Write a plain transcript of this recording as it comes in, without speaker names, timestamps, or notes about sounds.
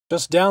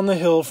Just down the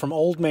hill from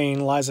Old Main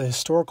lies a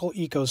historical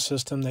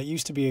ecosystem that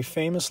used to be a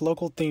famous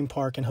local theme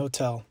park and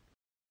hotel.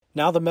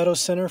 Now the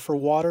Meadows Center for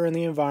Water and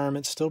the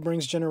Environment still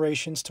brings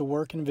generations to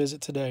work and visit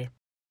today,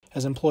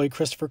 as employee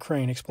Christopher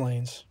Crane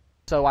explains.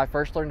 So I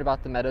first learned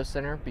about the Meadows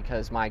Center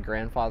because my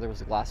grandfather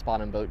was a glass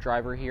bottom boat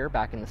driver here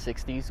back in the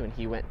 60s when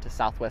he went to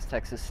Southwest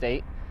Texas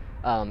State.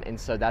 And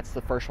so that's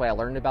the first way I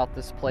learned about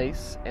this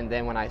place. And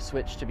then when I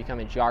switched to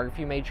become a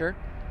geography major,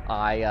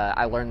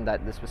 I learned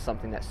that this was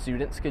something that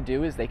students could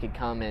do, is they could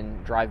come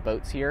and drive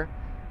boats here.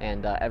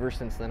 And ever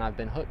since then, I've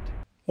been hooked.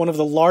 One of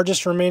the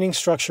largest remaining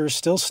structures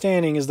still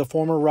standing is the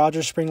former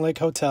Rogers Spring Lake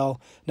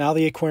Hotel, now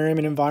the Aquarium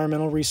and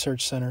Environmental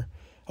Research Center.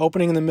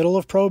 Opening in the middle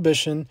of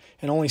Prohibition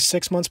and only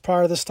 6 months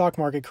prior to the stock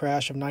market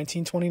crash of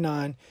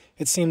 1929,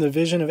 it seemed the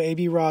vision of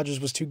A.B. Rogers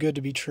was too good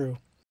to be true.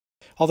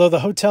 Although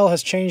the hotel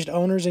has changed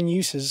owners and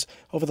uses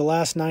over the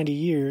last 90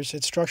 years,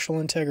 its structural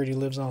integrity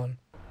lives on.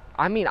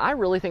 I mean, I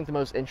really think the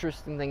most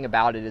interesting thing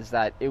about it is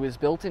that it was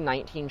built in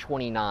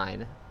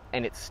 1929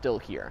 and it's still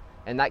here.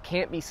 And that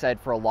can't be said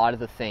for a lot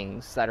of the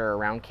things that are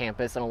around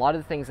campus and a lot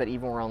of the things that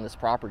even were on this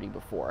property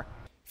before.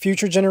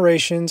 Future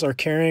generations are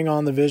carrying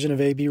on the vision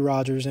of A.B.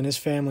 Rogers and his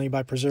family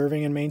by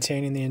preserving and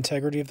maintaining the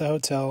integrity of the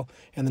hotel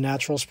and the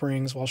natural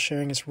springs while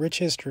sharing its rich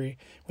history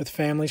with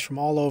families from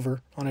all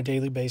over on a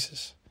daily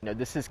basis. You know,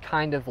 this is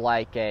kind of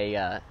like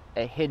a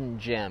hidden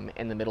gem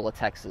in the middle of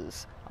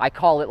Texas. I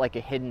call it like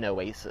a hidden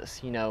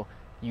oasis. You know,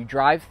 you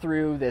drive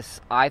through this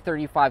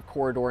I-35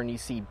 corridor and you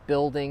see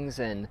buildings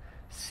and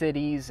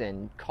cities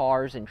and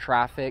cars and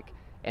traffic,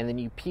 and then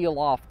you peel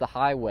off the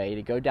highway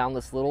to go down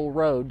this little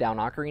road down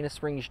Ocarina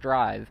Springs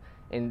Drive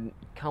and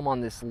come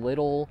on this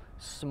little,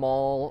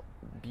 small,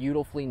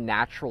 beautifully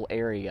natural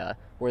area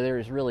where there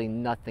is really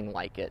nothing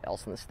like it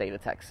else in the state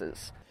of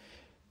Texas.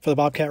 For the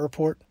Bobcat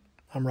Report,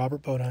 I'm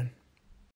Robert Bodine.